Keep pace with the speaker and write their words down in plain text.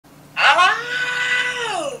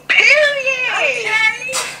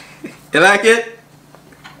You like it?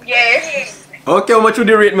 Yes. Okay, how much would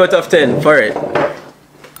you rate me out of 10 for it?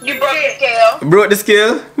 You broke the scale. Broke the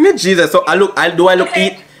scale? Me Jesus, so I look Okay.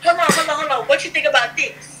 eat? Hold on. What you think about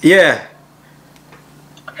this? Yeah.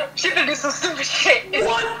 She could do some stupid shit.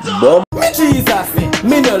 Bomb. Me Jesus,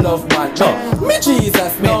 me no love man. No. Me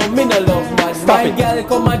Jesus, no, me no love man. My girl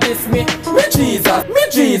come and diss me. Me Jesus, me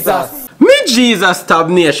Jesus. Me Jesus Tab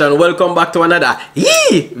Nation, welcome back to another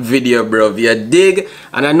video, bro. You dig?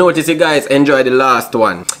 And I notice you guys enjoyed the last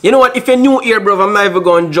one. You know what? If you're new here, bro, I'm not even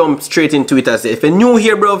going to jump straight into it. As if you're new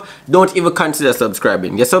here, bro, don't even consider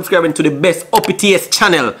subscribing. You're subscribing to the best UPTS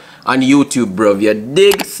channel on YouTube, bro. You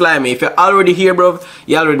dig? Slimy. If you're already here, bro,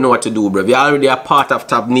 you already know what to do, bro. You're already a part of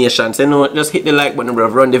Tab Nation. So, you know, just hit the like button, bro.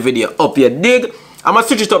 Run the video up. You dig? I'm gonna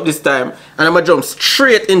switch it up this time and I'm gonna jump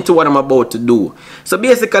straight into what I'm about to do. So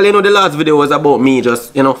basically, you know, the last video was about me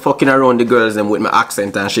just, you know, fucking around the girls and with my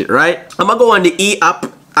accent and shit, right? I'm gonna go on the E app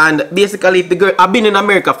and basically, if the girl, I've been in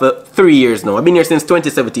America for 3 years now. I've been here since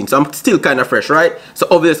 2017, so I'm still kind of fresh, right? So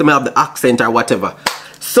obviously, I have the accent or whatever.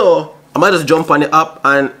 So I'm gonna just jump on the app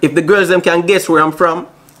and if the girls them can guess where I'm from,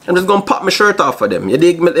 I'm just gonna pop my shirt off for them. You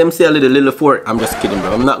dig? Let them see a little 4. I'm just kidding,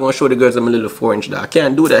 bro. I'm not gonna show the girls them a little 4-inch though. I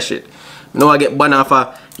can't do that shit. Now I get banned off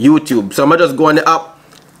of YouTube. So I'm gonna just go on the app,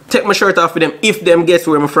 take my shirt off for them if them guess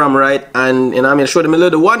where I'm from, right? And you know, I'm gonna show them a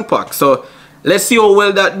little 1-pack. So let's see how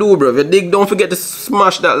well that do, bro. If you dig, don't forget to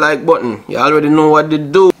smash that like button. You already know what to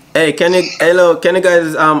do. Hey, can you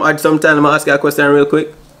guys add some time? I'm gonna ask you a question real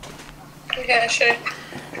quick. Yeah, sure.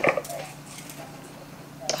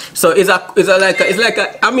 So it's like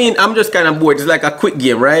a I mean, I'm just kind of bored. It's like a quick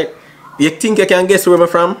game, right? You think you can guess where I'm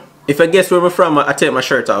from? If I guess where I'm from, I take my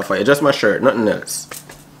shirt off for you. Just my shirt, nothing else.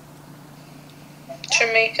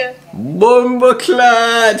 Jamaica.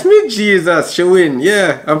 Bumbleclad! Me Jesus, she win.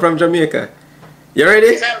 Yeah, I'm from Jamaica. You ready?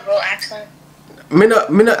 Is that a real accent?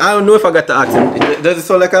 I don't know if I got the accent. Does it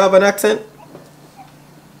sound like I have an accent?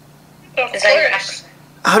 Is that your accent?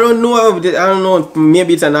 I don't know. I don't know.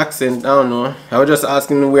 Maybe it's an accent. I don't know. I was just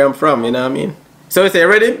asking where I'm from, you know what I mean? So, you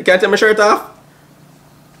ready? Can I take my shirt off?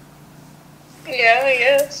 Yeah,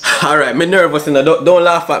 yes. Alright, me nervous, you know. Don't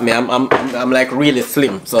laugh at me. I'm like really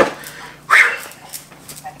slim, so.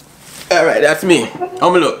 Alright, that's me. How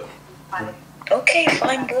me look? Okay,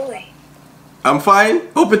 fine boy. I'm fine?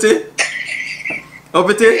 Uppity?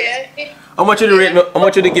 Uppity? Yeah. How much would you rate me? How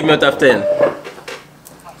much would you give me out of 10?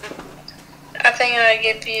 I think I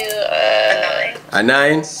give you a 9. A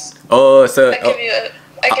 9? Oh, so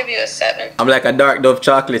I give you a 7. I'm like a dark Dove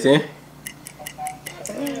chocolate, eh?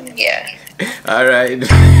 Yeah. Alright.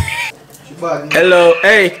 Hello.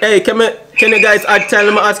 Hey, can you guys add time?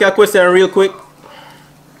 Let me ask you a question real quick.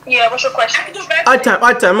 Yeah, what's your question? Add time.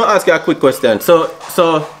 I'm gonna ask you a quick question. So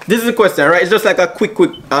this is a question, right? It's just like a quick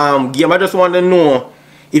game. I just want to know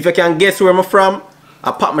if you can guess where I'm from.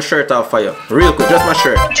 I'll pop my shirt off for you. Real quick, just my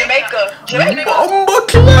shirt. Jamaica.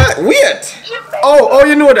 Wait. Oh,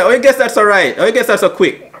 you know that. Oh, you guess that's alright. Oh, you guess that's so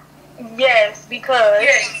quick. Yes, because.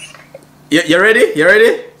 Yes. You ready? You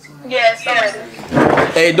ready? Yes, I'm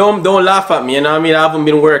ready. Hey, don't laugh at me, you know what I mean? I haven't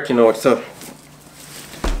been working out, so.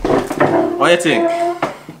 What do you think?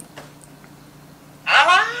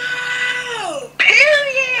 Oh,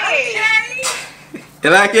 period. Okay. You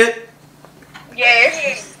like it?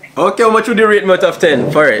 Yes. Okay, how much would you rate me out of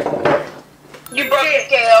 10 for it? You broke the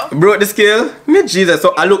scale. Broke the scale? Me Jesus,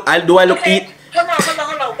 so do I look Okay. eat?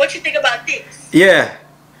 Hold on. What you think about this? Yeah.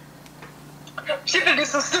 She could do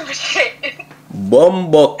some stupid shit.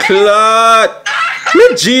 Bumbleclad!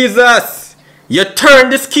 Me Jesus! You turn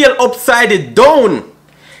the scale upside down.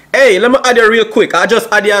 Hey, let me add you real quick. I just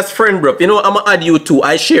add you as friend, bro. You know, I'm gonna add you too.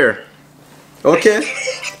 I share. Okay?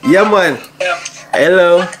 Yeah, man. Yeah.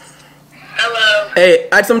 Hello. Hello. Hey,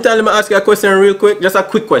 add some time. Let me ask you a question real quick. Just a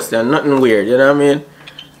quick question. Nothing weird. You know what I mean?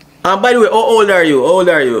 By the way, how old are you? How old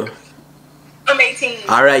are you? I'm 18.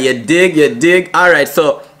 Alright, you dig. Alright,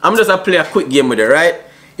 so I'm just gonna play a quick game with you, right?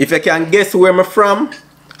 If you can guess where I'm from,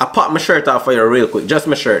 I pop my shirt off for you real quick. Just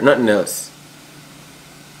my shirt, nothing else.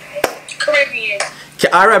 Caribbean.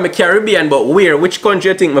 Alright, I'm Caribbean, but where? Which country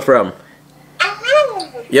you think I'm from? I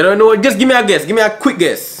don't know. You don't know? Just give me a guess. Give me a quick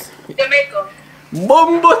guess. Jamaica.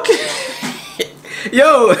 Bumbuck.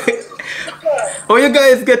 Yo. How you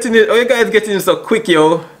guys getting it? How you guys getting it so quick,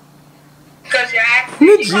 yo? Because you're asking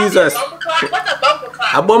Me Jesus. What's a bumper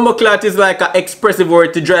clock? A bumbleclad is like an expressive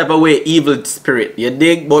word to drive away evil spirit. You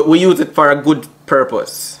dig? But we use it for a good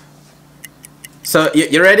purpose. So,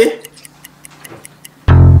 you ready?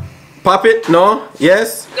 Pop it? No?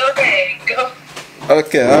 Yes? Okay, go.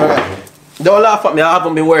 Okay, alright. Don't laugh at me. I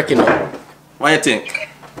haven't been working on. What do you think?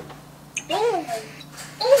 Ooh.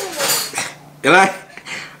 You like?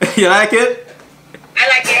 You like it? I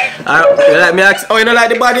like it. You like me ask? Oh, you don't like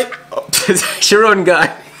the body? Oh, she run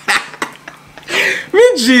guy. Me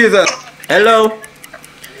Jesus. Hello.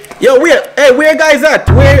 Yo, where guys at?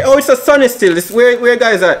 Where? Oh, it's a sunny still. This where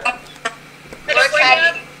guys at?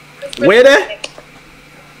 Where there?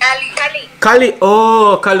 Cali.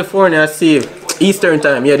 Oh, California. I see. Eastern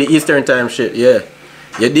time. Yeah, the Eastern time shit. Yeah.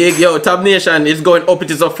 You dig? Yo, Tab Nation is going up.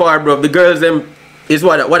 It is so far, bro. The girls them is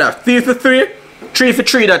what? 3 for 3? 3 for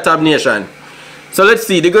 3. That Tab Nation. So let's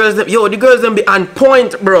see. The girls them. Yo, the girls them be on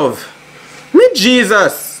point, bro. Me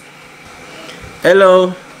Jesus.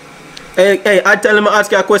 Hello. Hey, I tell him to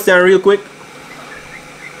ask you a question real quick.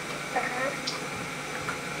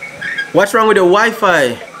 What's wrong with the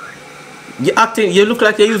Wi-Fi? You look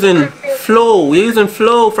like you're using Flow. You're using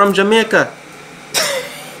Flow from Jamaica.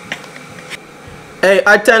 Hey,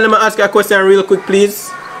 I tell him to ask you a question real quick, please.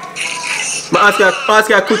 I ask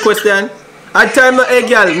you a quick question. I tell him, hey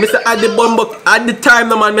girl, Mr. At the time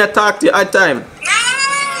the man me talk to you at time.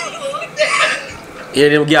 Yeah,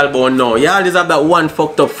 them girl born now. You always have that one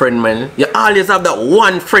fucked up friend, man. You always have that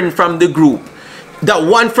one friend from the group. That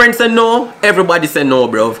one friend say no, everybody say no,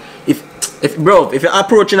 bro. If you're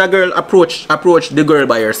approaching a girl, approach the girl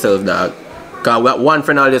by yourself, dog. Cause one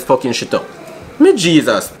friend always fucking shit up. Me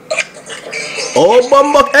Jesus. Oh,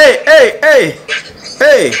 bumbuk. Hey.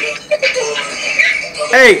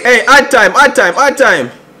 Hey, odd time.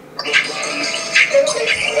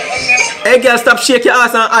 Hey girl, stop shaking your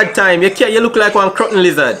ass on odd time. You look like one cotton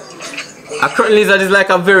lizard. A cotton lizard is like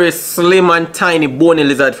a very slim and tiny bony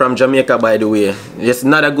lizard from Jamaica, by the way. It's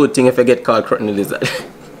not a good thing if you get called cotton lizard.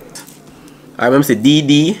 I remember say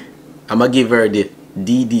DD. I'ma give her the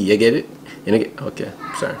DD. You get it? You know, okay,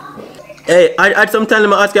 sorry. Hey, add some time. Let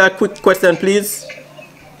me ask you a quick question, please.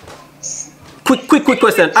 Quick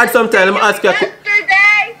question. Add some time. Let me ask you a quick.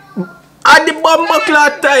 At the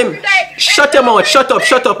bumbleclad time. Shut your mouth. Shut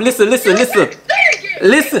up. Listen. Listen.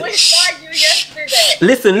 Listen.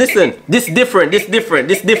 This different.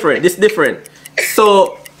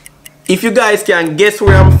 So, if you guys can guess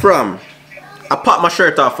where I'm from, I pop my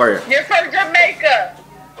shirt off for you. You're from Jamaica.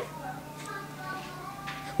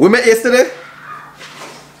 We met yesterday?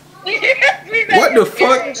 What the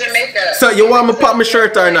fuck? From Jamaica. So you want me to pop my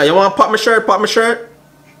shirt or not? You want to pop my shirt? From my shirt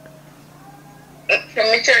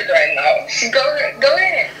right now. Go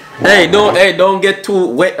ahead. Hey, don't get too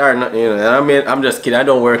wet or nothing. You know, I mean, I'm just kidding. I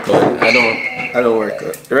don't work out. I don't work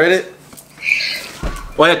out. You ready?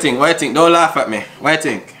 What you think? Don't laugh at me. What you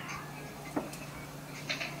think?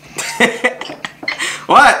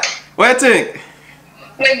 What you think?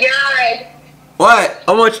 My God. What?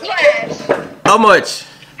 How much? Flash. How much?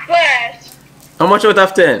 Flash. How much out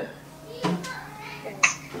of 10?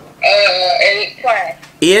 8. Flash.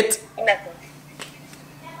 8? Nothing.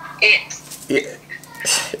 8. Yeah.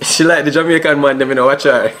 She like the Jamaican man, them, you know, watch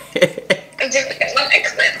her.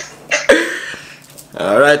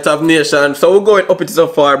 Alright, Tab Nation. So we're going up it so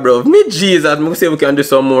far, bro. Me Jesus, I'm gonna see if we can do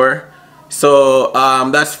some more. So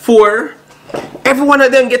that's 4. Every one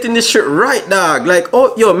of them getting this shit right, dog. Like,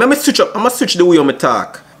 oh yo, let me switch up. I'm gonna switch the way I'm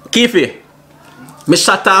talk. Keefy, me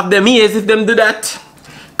shut off them ears if them do that.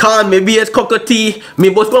 Call me be as cockatoo, me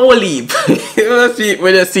both gonna leave. You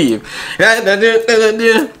see.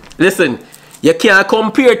 Listen, you can't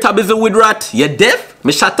compare Tabizzle with rat. You deaf?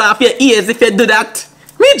 Me shut off your ears if you do that.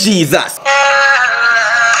 Me Jesus.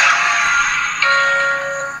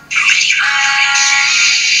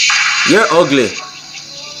 You're ugly.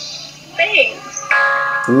 Thanks.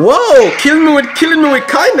 Whoa, killing me with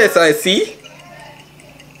kindness, I see.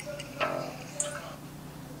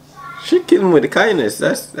 She killed me with the kindness.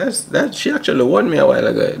 That she actually won me a while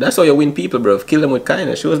ago. That's how you win people, bro. Kill them with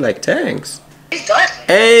kindness. She was like, thanks.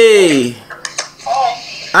 Hey.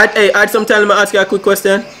 Add some time. Let me ask you a quick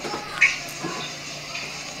question.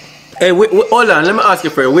 Hey, hold on. Let me ask you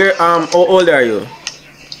first. How old are you?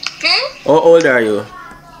 How old are you?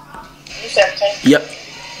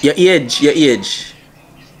 Your age.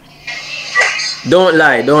 Don't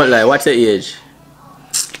lie. What's your age?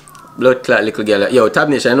 Blood clot little girl. Yo, Tab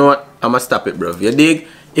Nation, you know what? I'ma stop it, bro. You dig?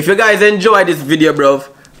 If you guys enjoyed this video, bro,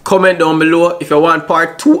 comment down below if you want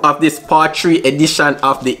part 2 of this part 3 edition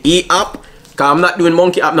of the E-app. Cause I'm not doing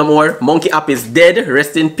Monkey App no more. Monkey App is dead.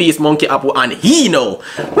 Rest in peace, Monkey App. And he know.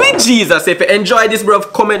 Me Jesus, if you enjoyed this, bro,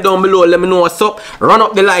 comment down below. Let me know what's up. Run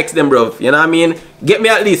up the likes then, bro. You know what I mean? Get me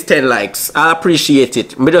at least 10 likes. I appreciate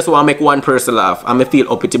it. I just want to make one person laugh. I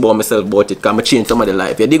feel uppity about myself about it. Cause I change somebody's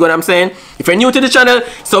life. You dig what I'm saying? If you're new to the channel,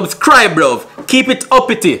 subscribe, bro. Keep it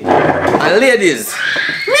uppity. And ladies,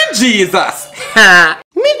 me Jesus.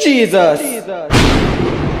 Me Jesus.